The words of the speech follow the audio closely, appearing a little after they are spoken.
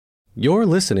You're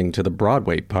listening to the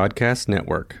Broadway Podcast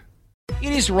Network.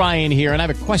 It is Ryan here, and I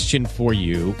have a question for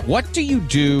you. What do you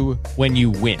do when you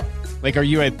win? Like, are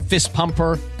you a fist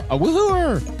pumper, a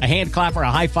woo-hooer, a hand clapper, a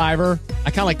high fiver?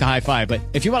 I kind of like the high five, but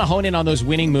if you want to hone in on those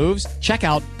winning moves, check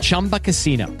out Chumba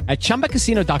Casino. At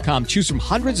ChumbaCasino.com, choose from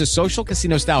hundreds of social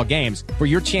casino-style games for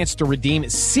your chance to redeem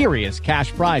serious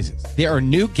cash prizes. There are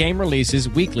new game releases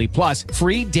weekly, plus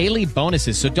free daily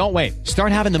bonuses. So don't wait.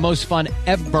 Start having the most fun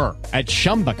ever at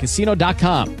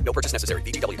ChumbaCasino.com. No purchase necessary.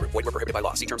 VGW Group. Void where prohibited by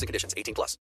law. See terms and conditions.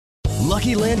 18+.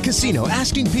 Lucky Land Casino,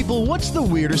 asking people, what's the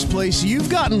weirdest place you've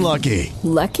gotten lucky?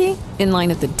 Lucky? In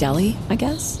line at the deli, I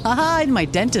guess? Aha, in my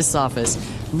dentist's office.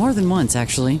 More than once,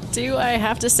 actually. Do I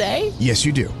have to say? Yes,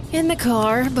 you do. In the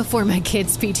car before my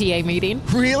kids' PTA meeting.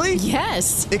 Really?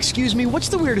 Yes. Excuse me, what's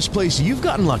the weirdest place you've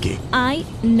gotten lucky? I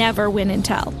never win and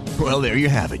tell. Well, there you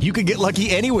have it. You can get lucky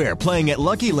anywhere, playing at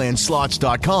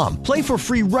LuckyLandSlots.com. Play for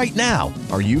free right now.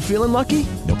 Are you feeling lucky?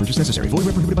 No purchase necessary. Void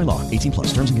where prohibited by law.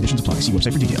 18+. Terms and conditions apply. See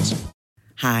website for details.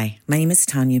 Hi, my name is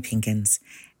Tanya Pinkins,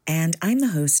 and I'm the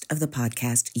host of the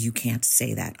podcast You Can't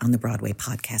Say That on the Broadway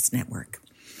Podcast Network.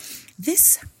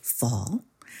 This fall,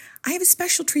 I have a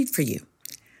special treat for you.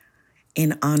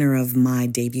 In honor of my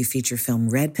debut feature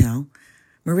film, Red Pill,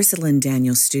 Marissa Lynn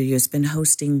Daniels Studio has been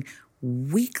hosting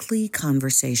weekly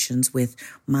conversations with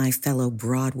my fellow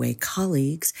Broadway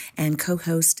colleagues and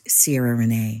co-host Sierra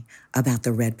Renee about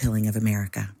the red pilling of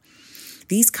America.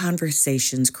 These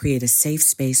conversations create a safe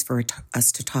space for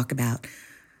us to talk about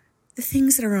the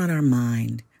things that are on our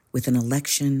mind with an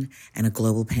election and a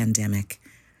global pandemic.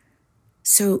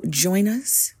 So join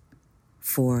us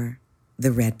for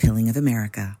The Red Pilling of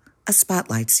America, a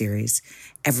spotlight series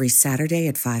every Saturday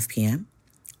at 5 p.m.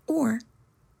 or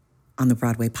on the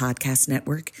Broadway Podcast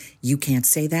Network. You Can't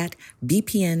Say That,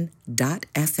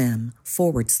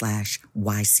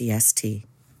 bpn.fm/YCST.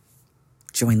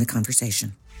 Join the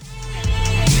conversation.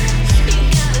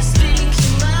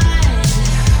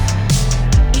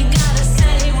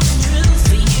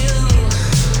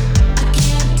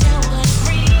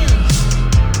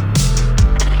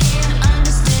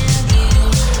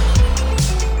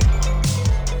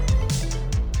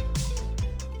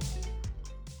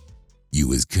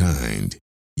 You is kind.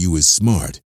 You is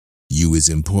smart. You is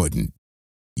important.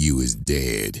 You is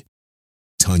dead.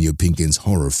 Tanya Pinkin's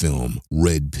horror film,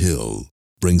 Red Pill,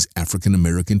 brings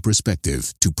African-American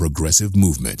perspective to progressive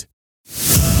movement.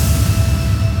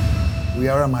 We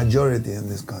are a majority in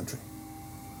this country,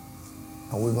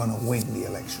 and we're going to win the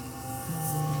election.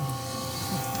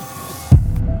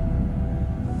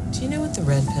 Do you know what the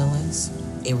red pill is?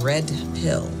 A red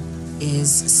pill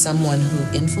is someone who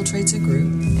infiltrates a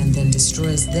group and then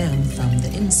destroys them from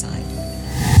the inside.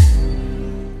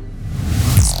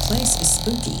 This place is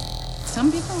spooky.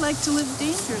 Some people like to live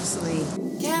dangerously.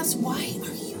 Cass, why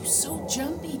are you so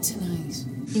jumpy tonight?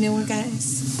 You know what,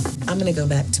 guys? I'm gonna go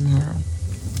back tomorrow.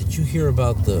 Did you hear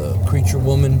about the creature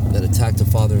woman that attacked a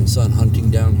father and son hunting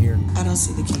down here? I don't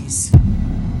see the keys.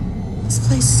 This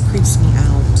place creeps me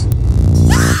out.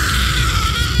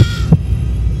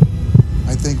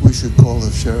 I think we should call the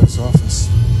sheriff's office.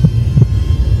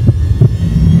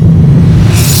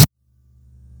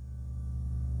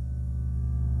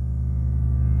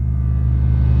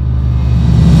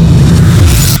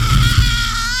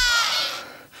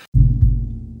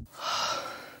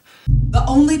 The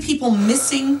only people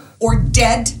missing or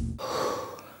dead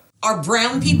are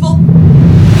brown people?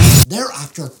 They're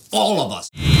after all of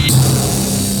us.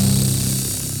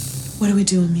 What do we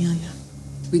do, Amelia?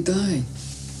 We die.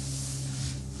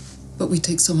 But we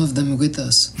take some of them with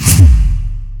us.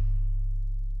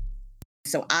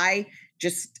 So I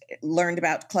just learned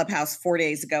about Clubhouse 4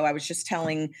 days ago. I was just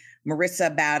telling Marissa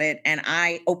about it, and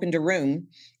I opened a room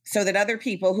so that other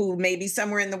people who may be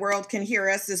somewhere in the world can hear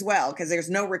us as well, because there's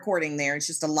no recording there. It's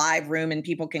just a live room and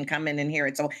people can come in and hear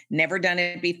it. So never done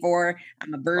it before.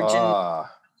 I'm a virgin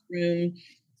room.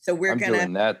 So I'm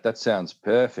doing that. That sounds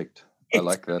perfect. I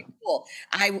like that. Cool.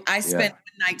 I spent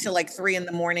one night till like 3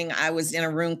 a.m. I was in a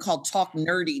room called Talk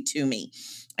Nerdy to Me.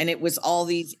 And it was all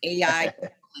these AI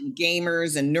and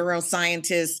gamers and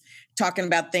neuroscientists talking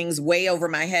about things way over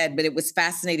my head. But it was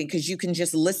fascinating because you can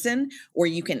just listen, or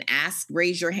you can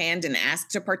raise your hand and ask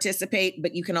to participate.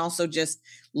 But you can also just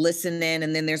listen in.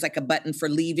 And then there's like a button for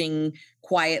leaving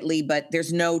quietly, but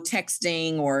there's no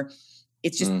texting, or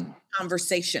it's just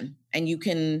conversation. And you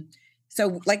can,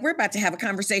 so like we're about to have a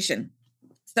conversation.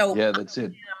 So yeah, that's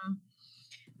it.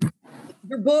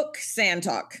 Your book, Sand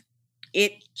Talk,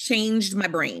 it changed my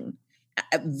brain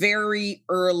very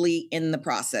early in the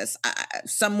process.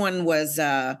 Someone was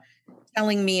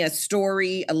telling me a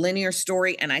linear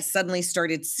story, and I suddenly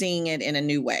started seeing it in a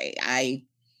new way.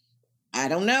 I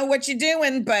don't know what you're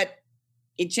doing, but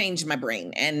it changed my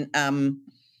brain and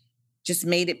just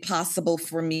made it possible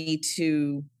for me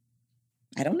to,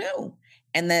 I don't know.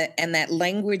 And that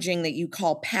languaging that you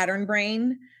call pattern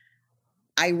brain,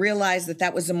 I realized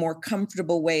that was a more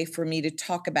comfortable way for me to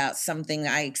talk about something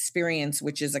I experience,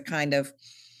 which is a kind of,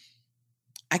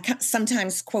 I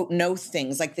sometimes quote know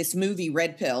things, like this movie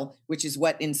Red Pill, which is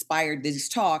what inspired these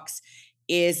talks,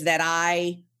 is that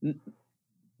I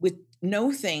would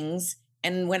know things.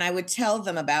 And when I would tell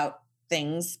them about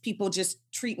things, people just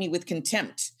treat me with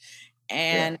contempt.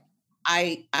 And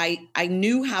I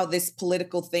knew how this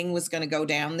political thing was going to go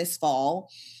down this fall.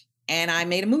 And I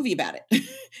made a movie about it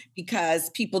because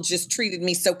people just treated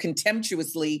me so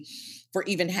contemptuously for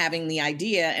even having the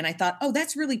idea. And I thought, oh,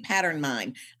 that's really pattern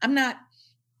mind. I'm not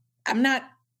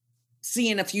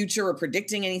seeing a future or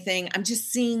predicting anything. I'm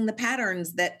just seeing the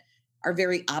patterns that are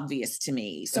very obvious to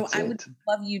me. So I would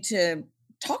love you to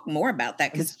talk more about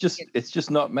that. It's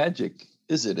just not magic,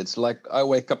 is it? It's like I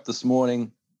wake up this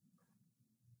morning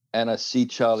and I see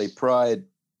Charlie Pride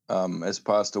has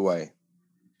passed away.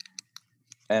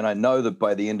 And I know that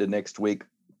by the end of next week,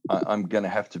 I'm going to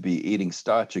have to be eating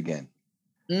starch again.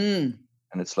 And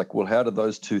it's like, well, how do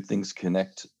those two things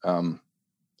connect?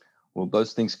 Well,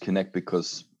 those things connect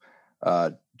because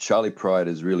Charlie Pride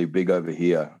is really big over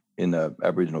here in the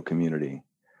Aboriginal community,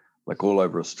 like all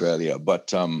over Australia.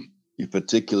 But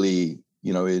particularly,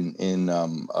 you know, in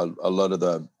a lot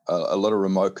of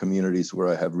remote communities where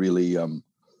I have really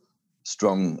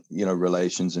strong, you know,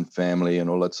 relations and family and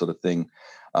all that sort of thing.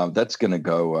 That's going to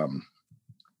go.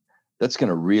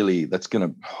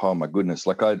 Oh my goodness!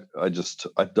 Like I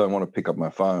don't want to pick up my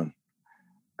phone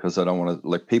because I don't want to.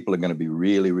 Like people are going to be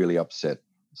really, really upset.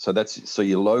 So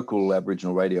your local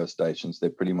Aboriginal radio stations, they're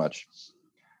pretty much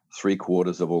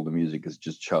 3/4 of all the music is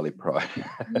just Charlie Pride.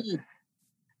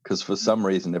 Because for some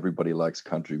reason everybody likes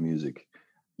country music,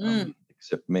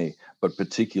 except me, but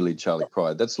particularly Charlie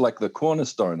Pride. That's like the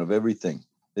cornerstone of everything.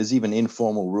 There's even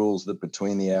informal rules that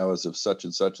between the hours of such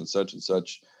and such and such and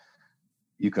such,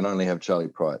 you can only have Charlie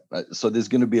Pride. So there's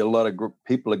going to be a lot of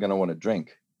people are going to want to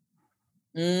drink.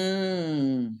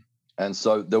 And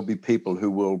so there'll be people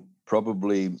who will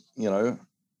probably, you know,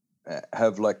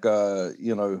 have like a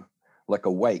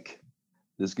wake.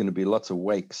 There's going to be lots of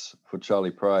wakes for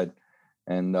Charlie Pride.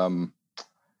 And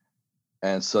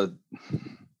so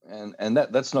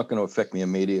that's not going to affect me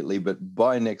immediately, but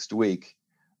by next week,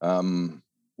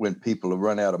 when people have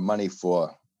run out of money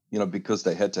for, you know, because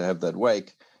they had to have that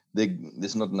wake,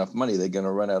 there's not enough money. They're going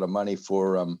to run out of money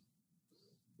for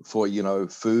you know,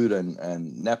 food and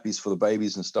nappies for the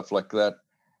babies and stuff like that.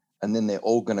 And then they're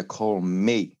all going to call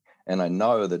me. And I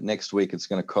know that next week it's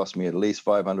going to cost me at least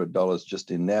 $500 just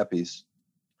in nappies.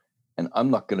 And I'm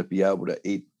not going to be able to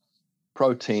eat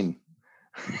protein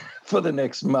for the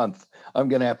next month. I'm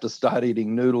going to have to start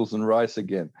eating noodles and rice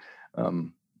again,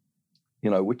 you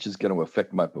know, which is going to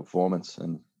affect my performance.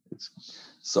 And it's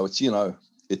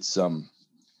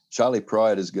Charlie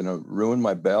Pride is going to ruin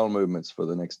my bowel movements for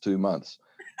the next 2 months.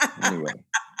 Anyway.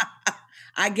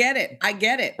 I get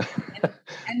it.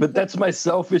 But that's my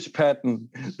selfish pattern.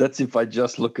 That's if I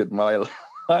just look at my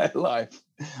life.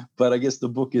 But I guess the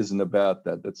book isn't about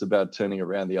that. It's about turning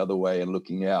around the other way and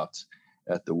looking out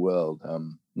at the world,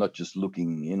 not just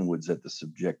looking inwards at the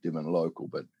subjective and local,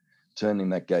 but turning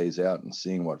that gaze out and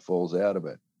seeing what falls out of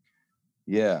it.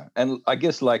 Yeah. And I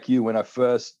guess like you, when I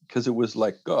first, because it was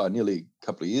like, God, nearly a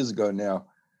couple of years ago now,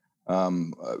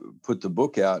 put the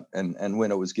book out, and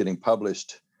when it was getting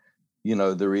published, you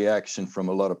know, the reaction from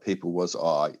a lot of people was,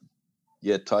 oh,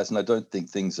 yeah, Tyson, I don't think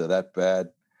things are that bad.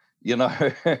 You know,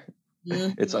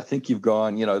 it's, I think you've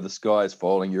gone, you know, the sky is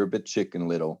falling. You're a bit Chicken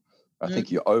Little. I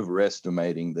think you're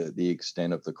overestimating the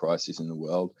extent of the crisis in the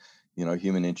world. You know,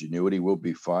 human ingenuity will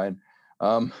be fine.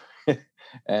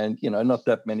 And, you know, not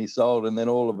that many sold. And then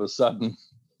all of a sudden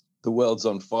the world's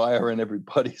on fire and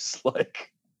everybody's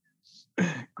like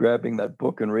grabbing that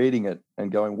book and reading it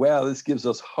and going, wow, this gives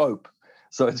us hope.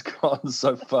 So it's gone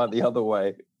so far the other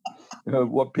way. You know,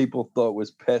 what people thought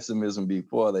was pessimism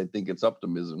before, they think it's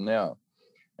optimism now.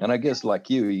 And I guess like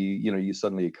you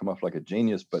suddenly come off like a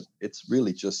genius, but it's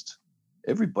really just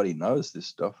everybody knows this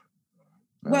stuff.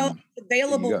 Well, it's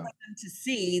available for them to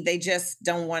see. They just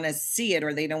don't want to see it,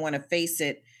 or they don't want to face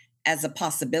it as a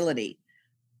possibility.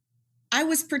 I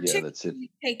was particularly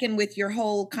taken with your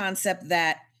whole concept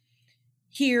that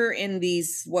here in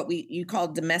these, what you call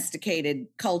domesticated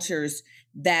cultures,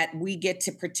 that we get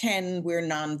to pretend we're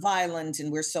nonviolent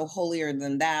and we're so holier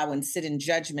than thou and sit in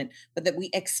judgment, but that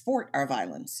we export our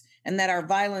violence, and that our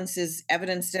violence is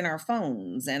evidenced in our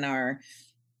phones and our,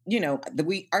 you know,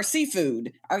 our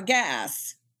seafood, our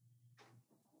gas.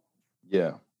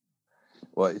 Yeah.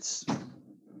 Well, it's,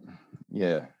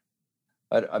 yeah.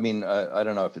 I mean, I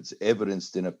don't know if it's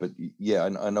evidenced in it, but yeah,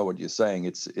 I know what you're saying.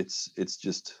 It's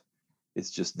just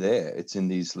there. It's in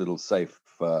these little safe,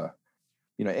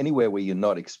 anywhere where you're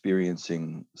not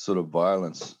experiencing sort of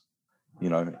violence,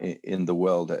 in the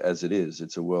world as it is.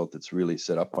 It's a world that's really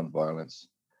set up on violence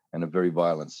and a very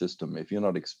violent system. If you're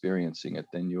not experiencing it,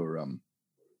 then you're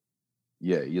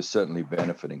certainly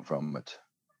benefiting from it.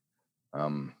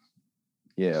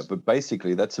 But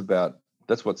basically that's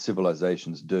what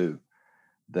civilizations do.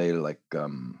 They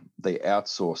they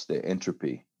outsource their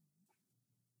entropy,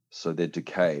 so their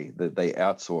decay, that they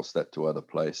outsource that to other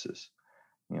places.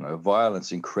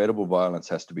 Violence, incredible violence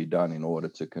has to be done in order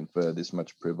to confer this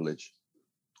much privilege.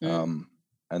 And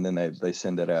then they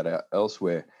send that out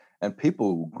elsewhere. And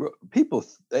people,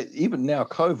 even now,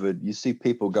 COVID, you see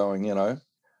people going, oh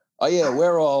yeah,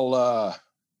 we're all, I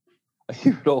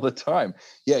hear it all the time.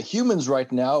 Yeah, humans right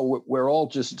now, we're all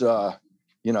just,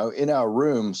 in our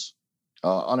rooms,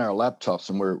 on our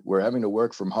laptops, and we're having to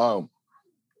work from home.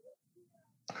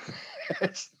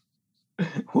 It's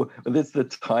the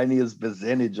tiniest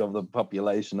percentage of the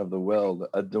population of the world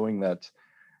are doing that,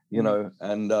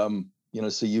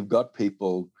 and so you've got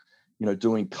people,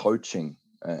 doing coaching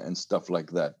and stuff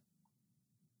like that,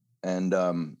 and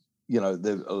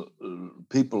the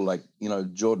people like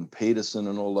Jordan Peterson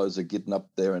and all those are getting up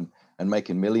there and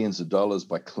making millions of dollars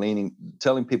by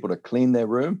telling people to clean their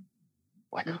room.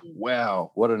 Like,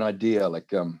 wow, what an idea.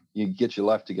 Like, you get your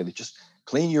life together, just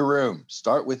clean your room,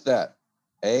 start with that,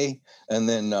 eh? And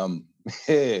then,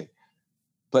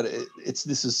 but it's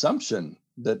this assumption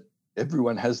that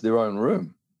everyone has their own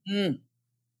room.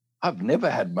 I've never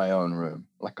had my own room.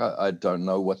 Like, I don't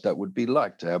know what that would be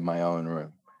like to have my own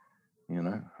room,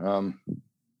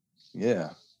 yeah.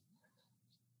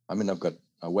 I mean,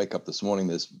 I wake up this morning,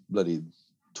 there's bloody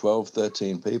 12,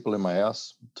 13 people in my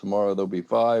house. Tomorrow there'll be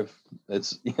 5.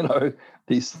 It's,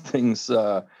 these things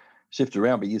shift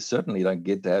around, but you certainly don't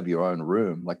get to have your own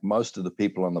room like most of the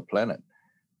people on the planet.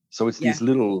 So it's these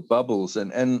little bubbles,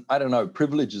 and I don't know,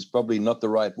 privilege is probably not the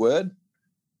right word.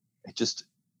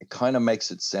 It kind of makes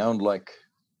it sound like,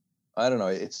 I don't know,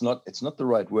 it's not the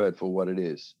right word for what it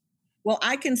is. Well,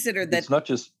 I consider that it's not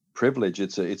just privilege,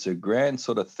 it's a grand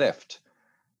sort of theft.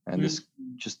 And this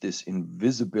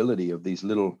invisibility of these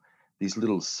little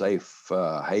safe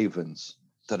havens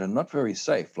that are not very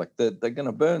safe. Like they're going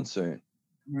to burn soon.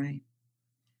 Right.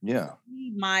 Yeah.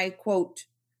 My quote,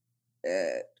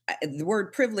 the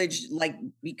word privilege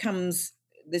becomes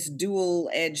this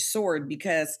dual-edged sword,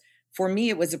 because for me,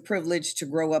 it was a privilege to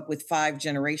grow up with 5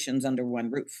 generations under one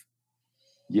roof.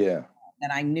 Yeah.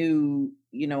 That I knew,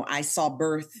 I saw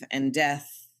birth and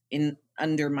death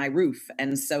under my roof.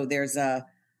 And so there's a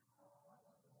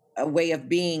way of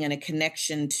being and a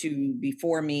connection to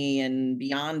before me and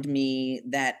beyond me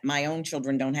that my own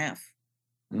children don't have.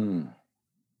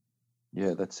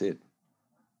 Yeah, that's it.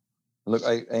 Look,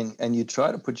 and you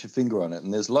try to put your finger on it,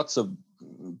 and there's lots of,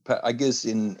 I guess,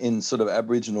 in sort of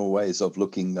Aboriginal ways of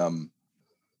looking,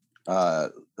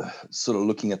 sort of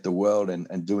looking at the world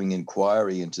and doing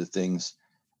inquiry into things,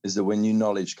 is that when new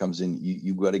knowledge comes in,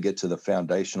 you've got to get to the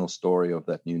foundational story of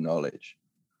that new knowledge.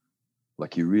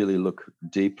 Like, you really look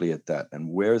deeply at that,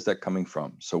 and where is that coming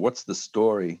from? So what's the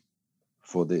story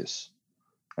for this?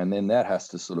 And then that has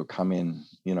to sort of come in,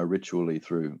 ritually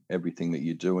through everything that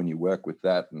you do, and you work with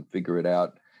that and figure it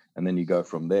out, and then you go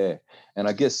from there. And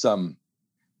I guess, I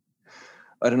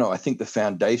don't know, I think the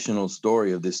foundational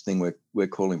story of this thing we're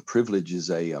calling privilege is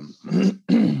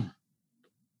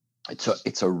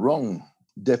it's a wrong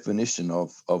definition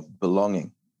of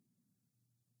belonging.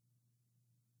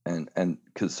 And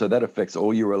so that affects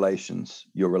all your relations,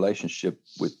 your relationship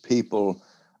with people,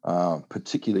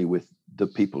 particularly with the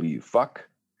people you fuck,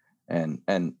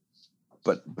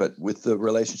 but with the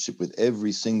relationship with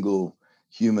every single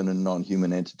human and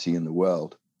non-human entity in the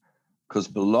world. Because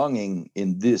belonging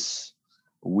in this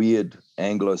weird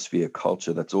Anglosphere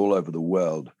culture that's all over the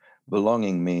world,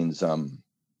 belonging means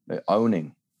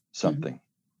owning something.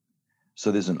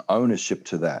 So there's an ownership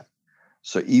to that.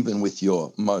 So even with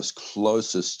your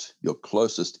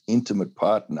closest intimate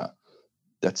partner,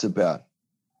 that's about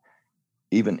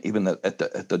even at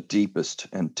the deepest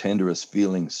and tenderest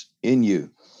feelings in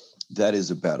you, that is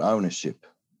about ownership.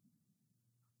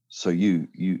 So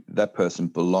that person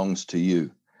belongs to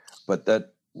you. But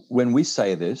that, when we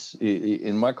say this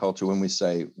in my culture, when we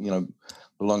say,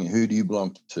 belonging, who do you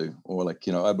belong to? Or like,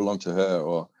 I belong to her,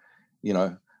 or,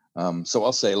 so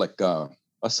I'll say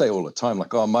I say all the time,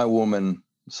 like, oh, my woman,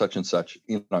 such and such,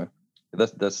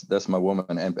 that's my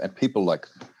woman. And people, like,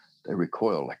 they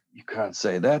recoil, like, you can't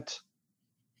say that.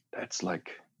 it's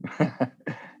like,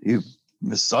 you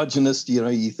misogynist, you know,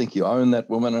 you think you own that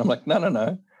woman. And I'm like,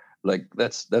 no. Like,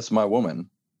 that's my woman,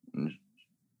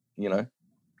 you know?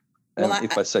 And Well,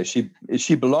 if I say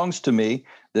she belongs to me,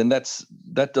 then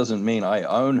that doesn't mean I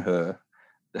own her.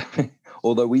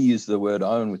 Although we use the word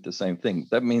own with the same thing,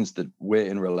 that means that we're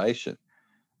in relation.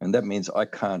 And that means I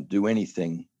can't do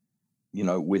anything, you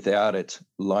know, without it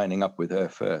lining up with her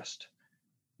first.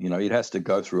 You know, it has to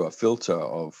go through a filter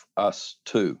of us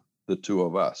two, the two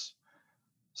of us.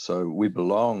 So we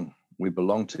belong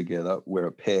together. We're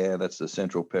a pair. That's the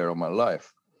central pair of my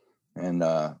life. And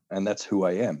that's who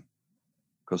I am.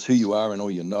 Because who you are and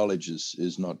all your knowledge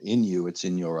is not in you, it's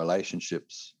in your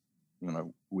relationships, you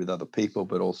know, with other people,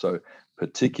 but also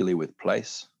particularly with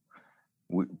place.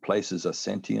 Places are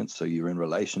sentient, so you're in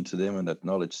relation to them, and that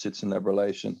knowledge sits in that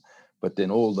relation. But then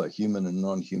all the human and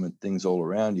non-human things all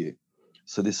around you.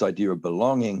 So this idea of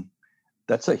belonging,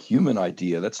 that's a human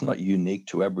idea. That's not unique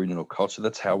to Aboriginal culture.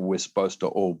 That's how we're supposed to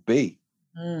all be,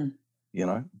 you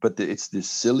know. But it's this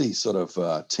silly sort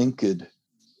of tinkered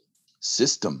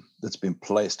system that's been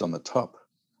placed on the top,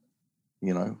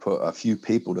 you know, for a few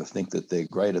people to think that they're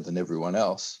greater than everyone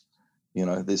else. You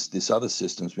know, this other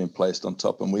system's been placed on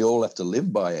top, and we all have to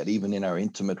live by it. Even in our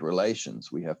intimate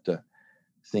relations, we have to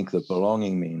think that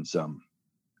belonging means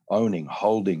owning,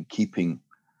 holding, keeping,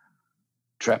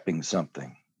 trapping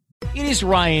something. It is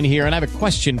Ryan here, and I have a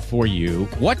question for you.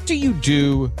 What do you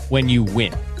do when you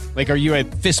win? Like, are you a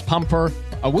fist pumper,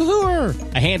 a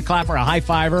woohooer, a hand clapper, a high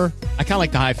fiver? I kind of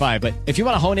like the high five, but if you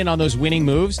want to hone in on those winning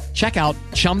moves, check out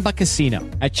Chumba Casino.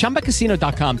 At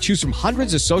ChumbaCasino.com, choose from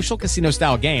hundreds of social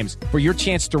casino-style games for your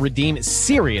chance to redeem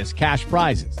serious cash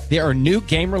prizes. There are new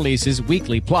game releases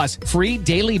weekly, plus free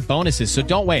daily bonuses. So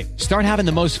don't wait. Start having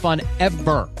the most fun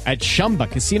ever at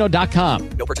ChumbaCasino.com.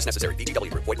 No purchase necessary.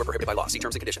 VGW Group. Void where prohibited by law. See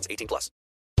terms and conditions. 18+.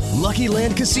 Lucky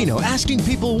Land Casino, asking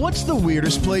people, what's the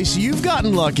weirdest place you've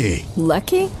gotten lucky?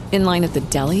 Lucky? In line at the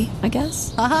deli, I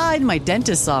guess? Aha, in my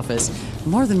dentist's office.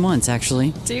 More than once,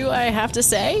 actually. Do I have to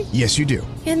say? Yes, you do.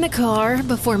 In the car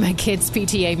before my kids'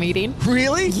 PTA meeting.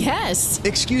 Really? Yes.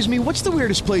 Excuse me, what's the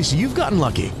weirdest place you've gotten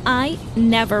lucky? I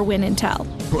never win and tell.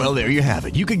 Well, there you have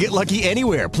it. You can get lucky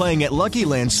anywhere, playing at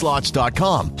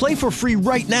LuckyLandSlots.com. Play for free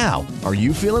right now. Are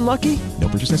you feeling lucky? No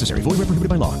purchase necessary. Void where prohibited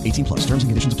by law. 18+. Terms and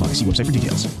conditions apply. See website for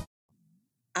details.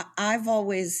 I've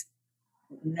always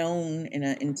known in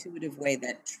an intuitive way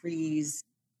that trees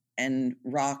and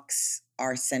rocks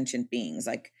are sentient beings.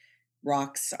 Like,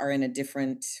 rocks are in a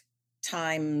different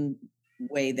time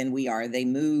way than we are. They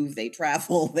move, they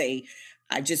travel,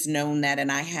 I've just known that.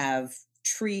 And I have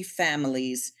tree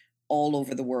families all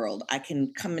over the world. I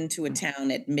can come into a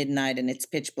town at midnight and it's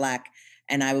pitch black,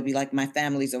 and I will be like, my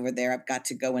family's over there. I've got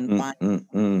to go and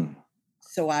find.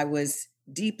 So I was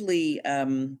deeply,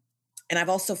 and I've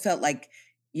also felt like,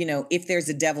 you know, if there's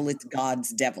a devil, it's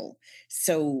God's devil.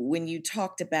 So when you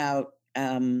talked about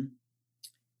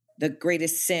the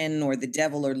greatest sin or the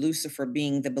devil or Lucifer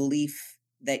being the belief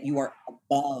that you are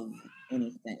above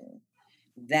anything,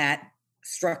 that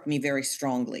struck me very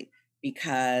strongly,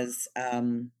 because I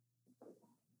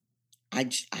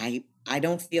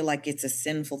don't feel like it's a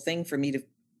sinful thing for me to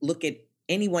look at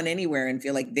anyone anywhere and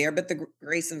feel like they're but the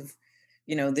grace of,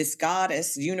 you know, this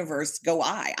goddess universe go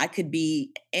I could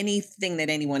be anything that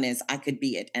anyone is. I could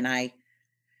be it. And I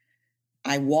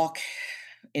walk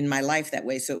in my life that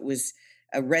way. So it was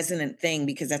a resonant thing,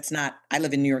 because that's not, I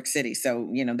live in New York City. So,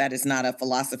 you know, that is not a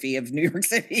philosophy of New York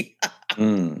City.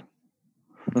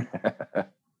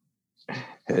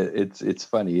 It's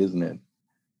funny, isn't it?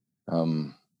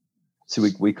 So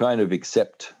we kind of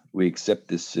accept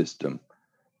this system.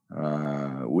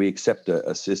 We accept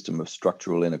a system of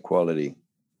structural inequality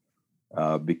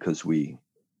because we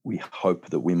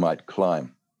hope that we might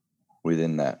climb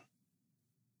within that.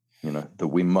 You know, that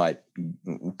we might,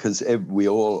 because we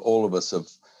all of us have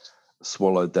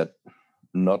swallowed that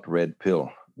not red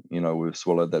pill. You know, we've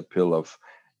swallowed that pill of,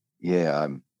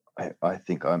 I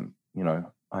think I'm, you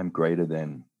know, I'm greater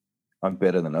than, I'm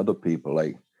better than other people.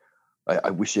 I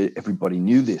wish everybody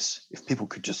knew this. If people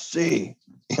could just see,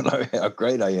 you know, how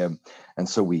great I am. And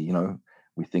so we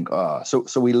think,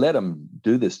 so we let them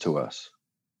do this to us.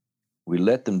 We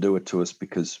let them do it to us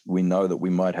because we know that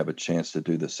we might have a chance to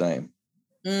do the same.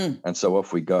 And so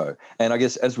off we go. And I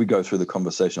guess as we go through the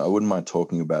conversation, I wouldn't mind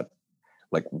talking about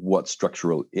like what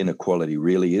structural inequality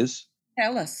really is.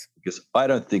 Tell us. Because I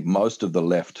don't think most of the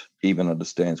left even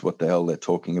understands what the hell they're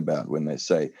talking about when they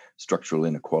say structural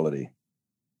inequality.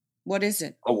 What is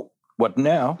it? Oh, what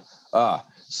now?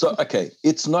 Okay,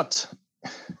 it's not,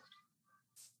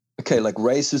 okay, like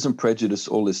racism, prejudice,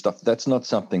 all this stuff, that's not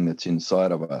something that's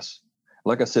inside of us.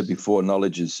 Like I said before,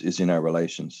 knowledge is in our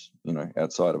relations,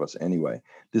 outside of us anyway.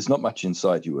 There's not much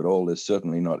inside you at all. There's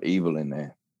certainly not evil in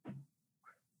there,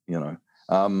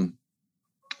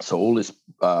 So all this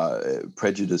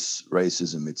prejudice,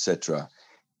 racism, etc.,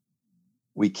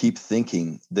 we keep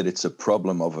thinking that it's a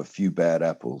problem of a few bad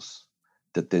apples,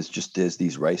 that there's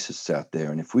these racists out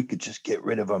there. And if we could just get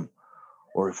rid of them,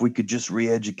 or if we could just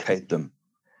re-educate them,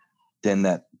 then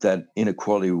that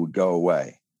inequality would go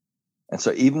away. And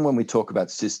so even when we talk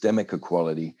about systemic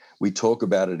equality, we talk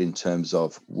about it in terms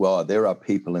of, well, there are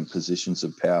people in positions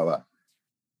of power.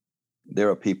 There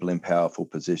are people in powerful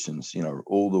positions,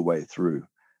 all the way through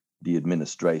the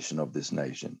administration of this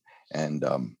nation. And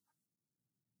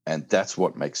that's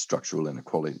what makes structural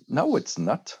inequality. No, it's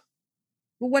not.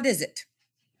 Well, what is it?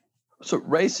 So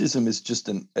racism is just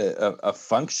a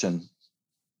function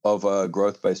of a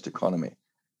growth-based economy.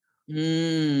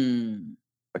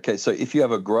 Okay, so if you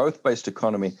have a growth-based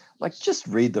economy, like just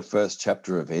read the first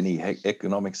chapter of any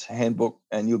economics handbook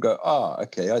and you'll go,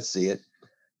 okay, I see it.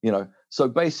 So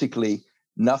basically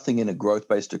nothing in a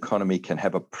growth-based economy can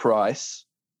have a price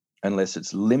unless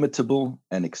it's limitable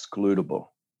and excludable.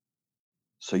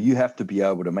 So you have to be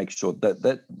able to make sure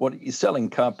that what you're selling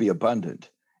can't be abundant.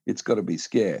 It's got to be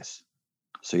scarce.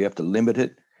 So you have to limit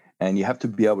it, and you have to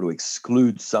be able to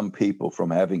exclude some people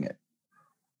from having it,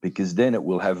 because then it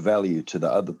will have value to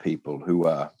the other people who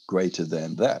are greater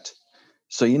than that.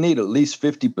 So you need at least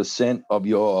 50% of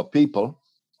your people,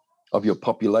 of your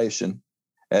population,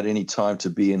 at any time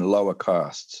to be in lower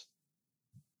castes.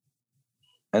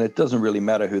 And it doesn't really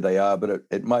matter who they are, but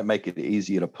it might make it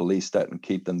easier to police that and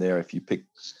keep them there if you pick,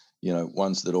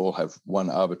 ones that all have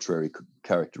one arbitrary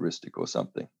characteristic or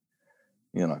something,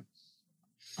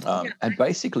 And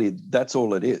basically, that's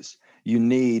all it is. You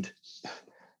need,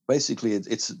 basically,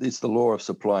 it's the law of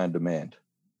supply and demand.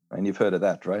 And you've heard of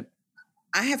that, right?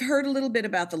 I have heard a little bit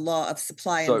about the law of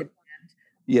supply and demand.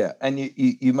 Yeah, and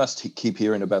you must keep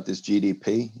hearing about this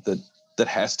GDP that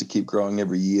has to keep growing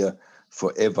every year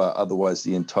forever, otherwise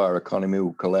the entire economy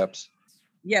will collapse.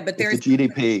 Yeah, but if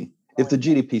the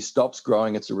GDP stops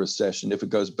growing, it's a recession. If it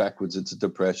goes backwards, it's a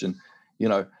depression.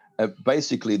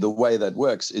 Basically the way that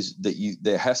works is that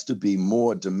there has to be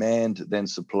more demand than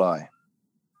supply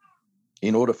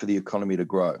in order for the economy to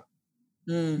grow.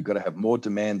 You've got to have more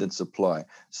demand than supply.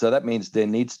 So that means there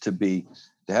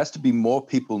has to be more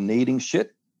people needing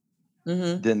shit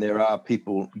than there are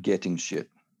people getting shit.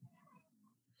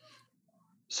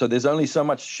 So there's only so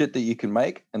much shit that you can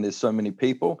make, and there's so many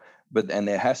people, and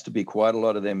there has to be quite a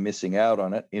lot of them missing out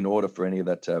on it in order for any of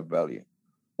that to have value.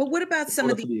 But what about some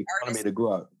of the economy artists to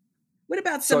grow? What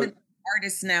about some of the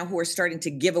artists now who are starting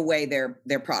to give away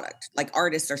their product? Like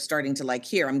artists are starting to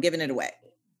here, I'm giving it away.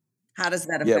 How does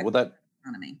that affect the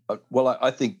economy?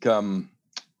 I think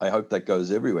I hope that goes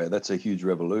everywhere. That's a huge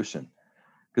revolution.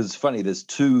 Because it's funny, there's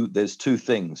two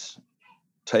things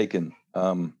taken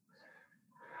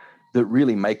that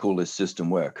really make all this system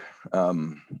work.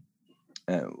 One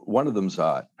of them's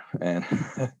art, and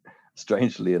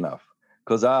strangely enough,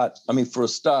 because art, for a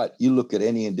start, you look at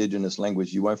any indigenous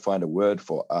language, you won't find a word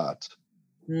for art.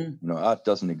 Art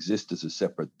doesn't exist as a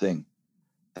separate thing.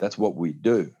 That's what we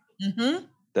do.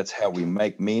 That's how we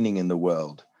make meaning in the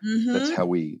world. That's how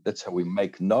we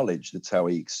make knowledge. That's how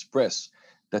we express.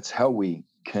 That's how we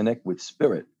connect with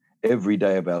spirit every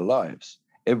day of our lives.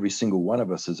 Every single one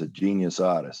of us is a genius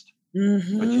artist.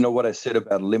 But you know what I said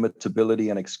about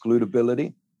limitability and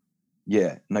excludability?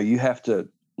 Yeah. No, you have to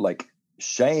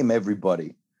shame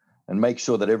everybody and make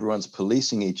sure that everyone's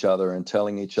policing each other and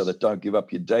telling each other, don't give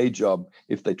up your day job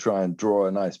if they try and draw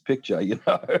a nice picture, You're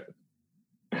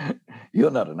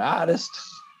not an artist.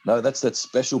 No, that's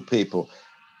special people.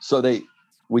 So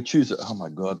we choose, oh my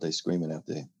God, they're screaming out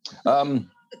there.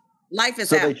 Life is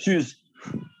so out.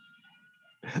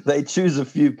 They choose a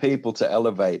few people to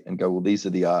elevate and go, well, these are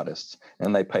the artists,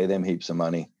 and they pay them heaps of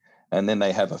money. And then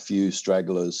they have a few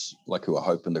stragglers who are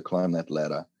hoping to climb that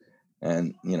ladder.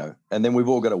 And, and then we've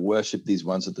all got to worship these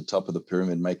ones at the top of the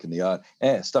pyramid making the art.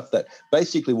 Stuff that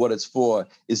basically what it's for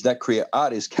is that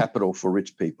art is capital for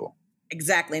rich people.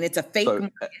 Exactly. And it's a fake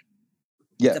market.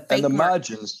 Yeah. And the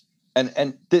margins,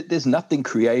 and there's nothing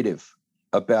creative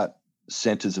about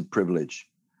centers of privilege.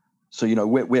 So,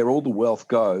 where all the wealth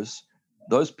goes,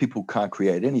 those people can't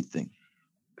create anything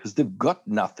because they've got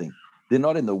nothing. They're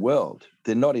not in the world.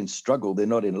 They're not in struggle. They're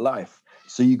not in life.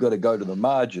 So you got to go to the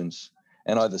margins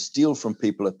and either steal from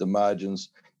people at the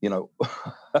margins,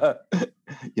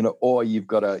 or you've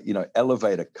got to,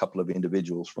 elevate a couple of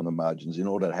individuals from the margins in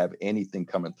order to have anything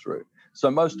coming through.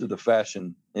 So most of the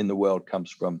fashion in the world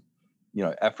comes from,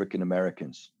 African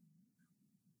Americans.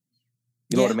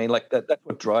 You know what I mean? Like that's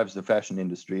what drives the fashion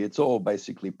industry. It's all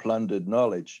basically plundered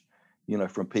knowledge,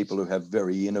 from people who have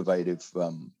very innovative,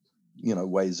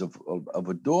 ways of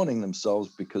adorning themselves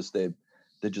because they're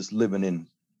just living in,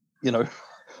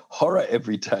 horror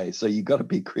every day. So you got to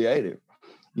be creative.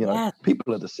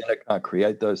 People at the center can't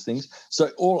create those things.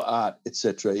 So all art,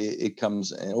 etc., it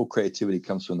comes, and all creativity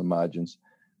comes from the margins.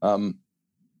 And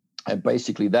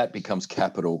basically that becomes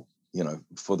capital,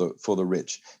 for the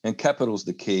rich. And capital's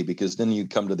the key, because then you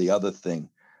come to the other thing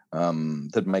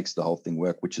that makes the whole thing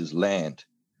work, which is land.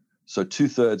 So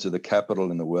 2/3 of the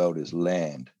capital in the world is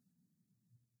land.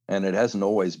 And it hasn't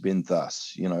always been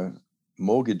thus.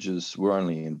 Mortgages were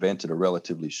only invented a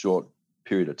relatively short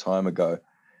period of time ago.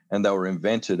 And they were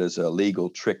invented as a legal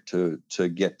trick to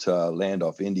get land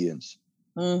off Indians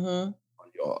on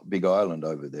your big island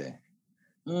over there.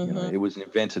 It was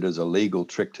invented as a legal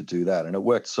trick to do that. And it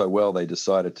worked so well, they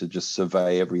decided to just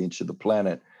survey every inch of the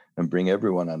planet and bring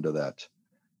everyone under that.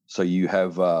 So you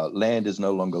have land is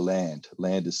no longer land.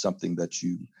 Land is something that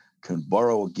you can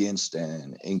borrow against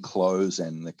and enclose,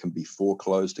 and that can be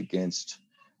foreclosed against,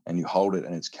 and you hold it,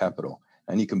 and it's capital.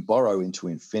 And you can borrow into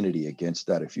infinity against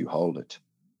that if you hold it.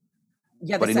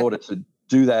 Yeah, but in order to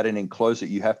do that and enclose it,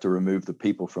 you have to remove the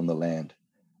people from the land.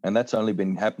 And that's only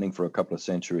been happening for a couple of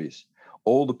centuries.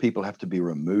 All the people have to be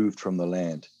removed from the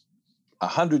land.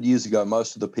 100 years ago,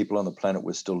 most of the people on the planet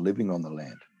were still living on the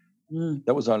land.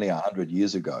 That was only 100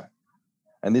 years ago.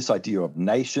 And this idea of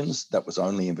nations, that was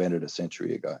only invented a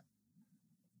century ago.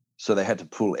 So they had to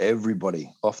pull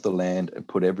everybody off the land and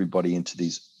put everybody into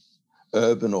these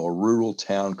urban or rural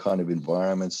town kind of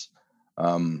environments,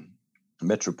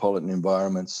 metropolitan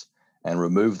environments, and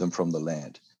remove them from the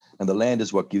land. And the land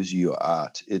is what gives you your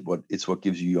art. It's what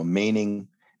gives you your meaning.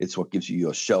 It's what gives you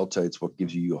your shelter. It's what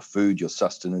gives you your food, your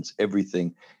sustenance,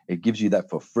 everything. It gives you that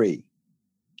for free.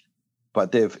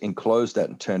 But they've enclosed that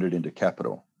and turned it into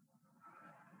capital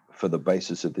for the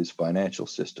basis of this financial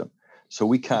system. So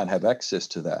we can't have access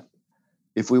to that.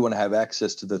 If we want to have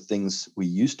access to the things we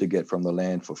used to get from the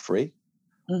land for free,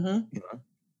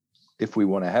 if we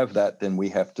want to have that, then we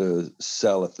have to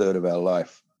sell 1/3 of our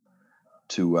life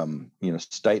to,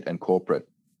 state and corporate.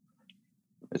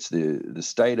 It's the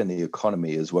state and the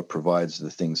economy is what provides the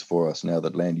things for us now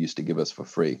that land used to give us for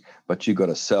free. But you got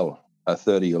to sell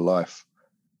 1/3 of your life,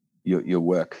 your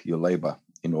work, your labor,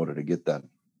 in order to get that.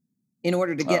 In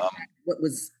order to get what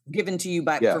was given to you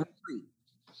for free.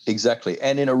 Exactly.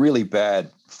 And in a really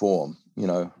bad form,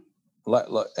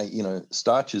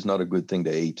 starch is not a good thing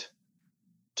to eat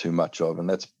too much of. And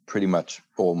that's pretty much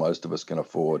all most of us can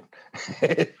afford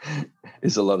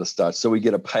is a lot of starch. So we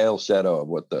get a pale shadow of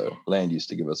what the land used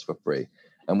to give us for free.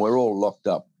 And we're all locked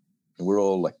up. And we're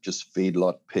all like just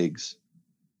feedlot pigs.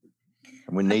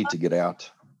 And we need to get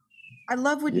out. I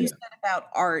love what you said about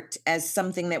art as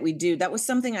something that we do. That was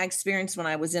something I experienced when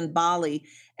I was in Bali.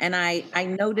 And I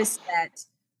noticed that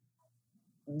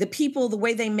the people, the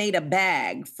way they made a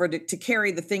bag to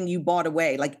carry the thing you bought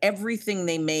away, like everything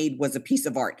they made was a piece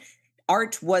of art.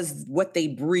 Art was what they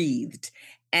breathed.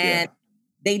 And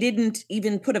they didn't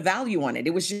even put a value on it.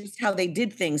 It was just how they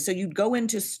did things. So you'd go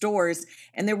into stores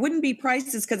and there wouldn't be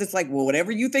prices because it's like, well,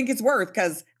 whatever you think it's worth,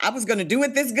 because I was going to do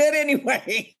it this good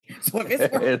anyway. So if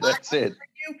it's worth that's it. For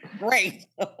you, great.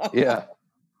 Yeah.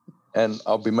 And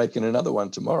I'll be making another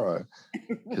one tomorrow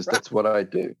because that's what I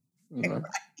do.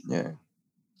 Yeah.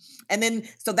 And then,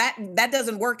 so that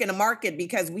doesn't work in a market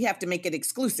because we have to make it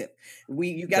exclusive.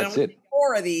 You got to make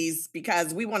 4 of these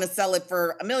because we want to sell it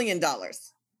for $1 million.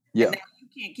 Yeah. And now you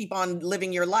can't keep on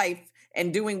living your life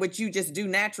and doing what you just do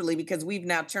naturally because we've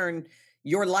now turned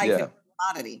your life into a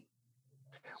commodity.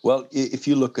 Well, if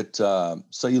you look at,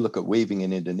 you look at weaving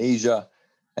in Indonesia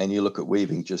and you look at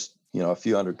weaving just, a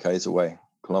few hundred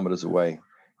kilometers away,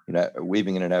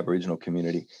 weaving in an Aboriginal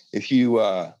community. If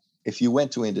you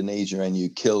went to Indonesia and you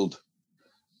killed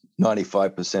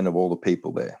 95% of all the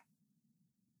people there,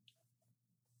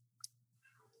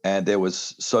 and there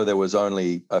was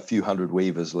only a few hundred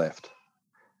weavers left,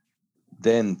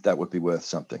 then that would be worth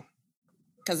something.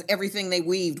 Because everything they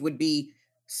weaved would be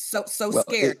so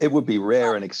scarce. It would be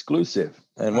rare and exclusive.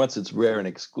 And once it's rare and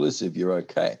exclusive, you're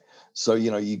okay. So,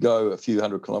 you go a few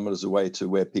hundred kilometers away to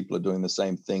where people are doing the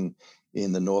same thing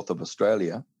in the north of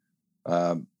Australia,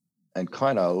 and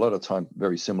kind of a lot of time,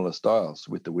 very similar styles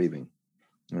with the weaving,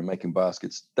 making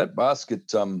baskets. That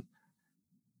basket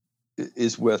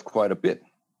is worth quite a bit.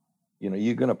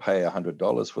 You're going to pay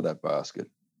 $100 for that basket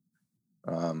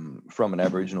from an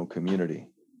Aboriginal community,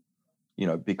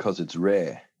 because it's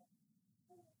rare.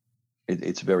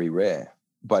 It's very rare.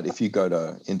 But if you go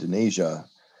to Indonesia,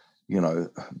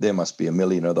 there must be 1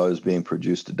 million of those being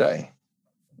produced a day.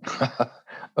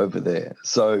 over there.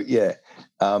 So yeah,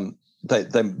 they're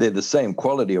the same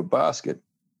quality of basket,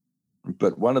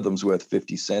 but one of them's worth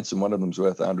 50 cents and one of them's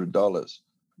worth $100.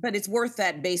 But it's worth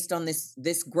that based on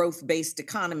this growth-based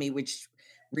economy, which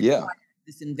requires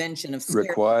this invention of scarcity.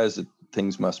 Requires that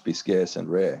things must be scarce and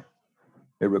rare.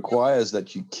 It requires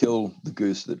that you kill the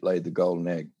goose that laid the golden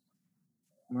egg,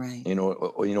 right? In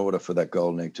order for that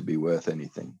golden egg to be worth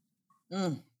anything.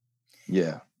 Mm.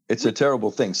 Yeah, it's a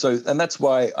terrible thing. So, and that's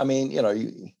why, I mean,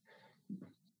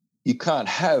 you can't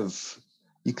have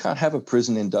a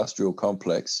prison industrial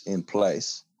complex in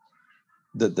place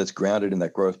that's grounded in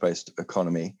that growth-based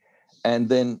economy,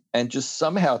 and just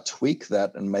somehow tweak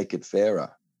that and make it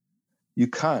fairer. You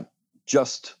can't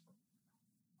just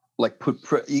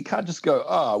you can't just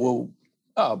go,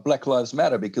 Black Lives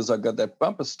Matter because I got that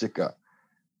bumper sticker.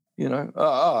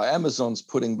 Amazon's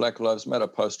putting Black Lives Matter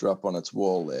poster up on its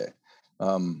wall there.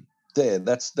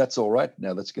 That's all right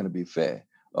now. That's going to be fair.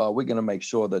 We're going to make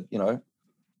sure that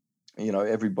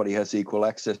everybody has equal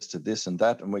access to this and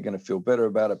that, and we're going to feel better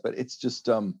about it. But it's just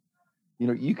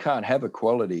you can't have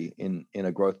equality in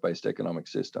a growth-based economic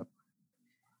system.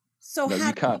 So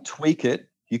you can't tweak it.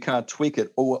 You can't tweak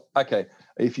it. Or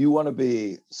if you want to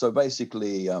be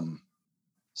basically.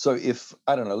 So if,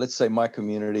 I don't know, let's say my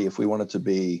community, if we wanted to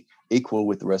be equal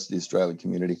with the rest of the Australian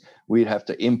community, we'd have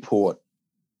to import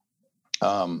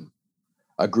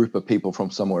a group of people from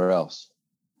somewhere else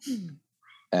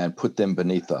and put them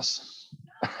beneath us.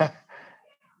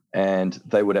 And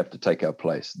they would have to take our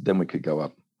place. Then we could go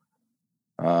up.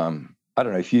 I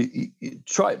don't know, if you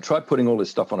try putting all this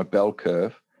stuff on a bell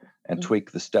curve and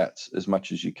tweak the stats as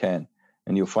much as you can,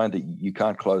 and you'll find that you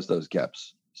can't close those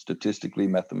gaps statistically,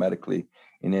 mathematically,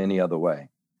 in any other way.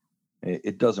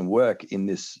 It doesn't work in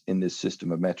this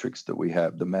system of metrics that we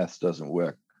have. The maths doesn't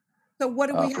work. So what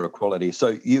do we for equality?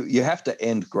 So you have to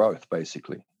end growth,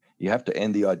 basically. You have to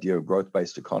end the idea of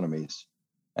growth-based economies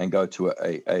and go to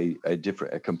a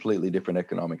completely different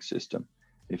economic system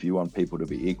if you want people to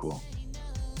be equal.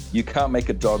 You can't make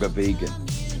a dog a vegan.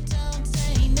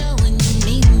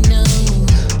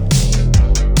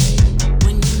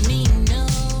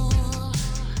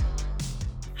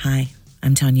 Hi,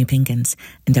 I'm Tanya Pinkins,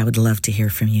 and I would love to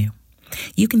hear from you.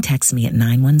 You can text me at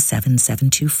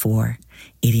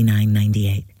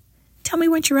 917-724-8998. Tell me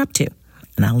what you're up to,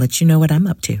 and I'll let you know what I'm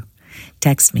up to.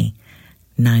 Text me,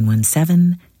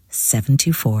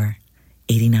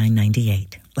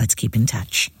 917-724-8998. Let's keep in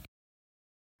touch.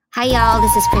 Hi, y'all.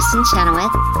 This is Kristen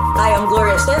Chenoweth. Hi, I'm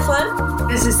Gloria Estefan.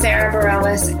 This is Sarah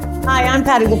Bareilles. Hi, I'm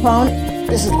Patty LuPone.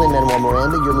 This is Lin-Manuel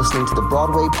Miranda. You're listening to the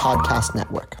Broadway Podcast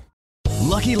Network.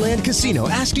 Lucky Land Casino,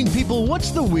 asking people, what's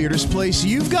the weirdest place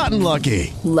you've gotten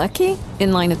lucky? Lucky?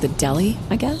 In line at the deli,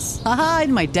 I guess? Aha,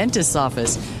 in my dentist's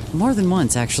office. More than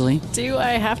once, actually. Do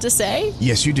I have to say?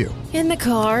 Yes, you do. In the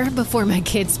car before my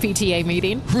kids' PTA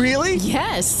meeting. Really?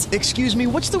 Yes. Excuse me,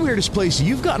 what's the weirdest place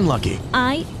you've gotten lucky?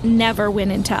 I never win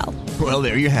and tell. Well,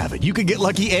 there you have it. You can get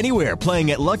lucky anywhere,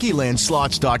 playing at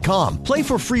LuckyLandSlots.com. Play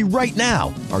for free right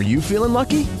now. Are you feeling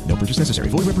lucky? No purchase necessary.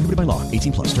 Void where prohibited by law.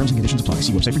 18+. Terms and conditions apply.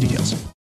 See website for details.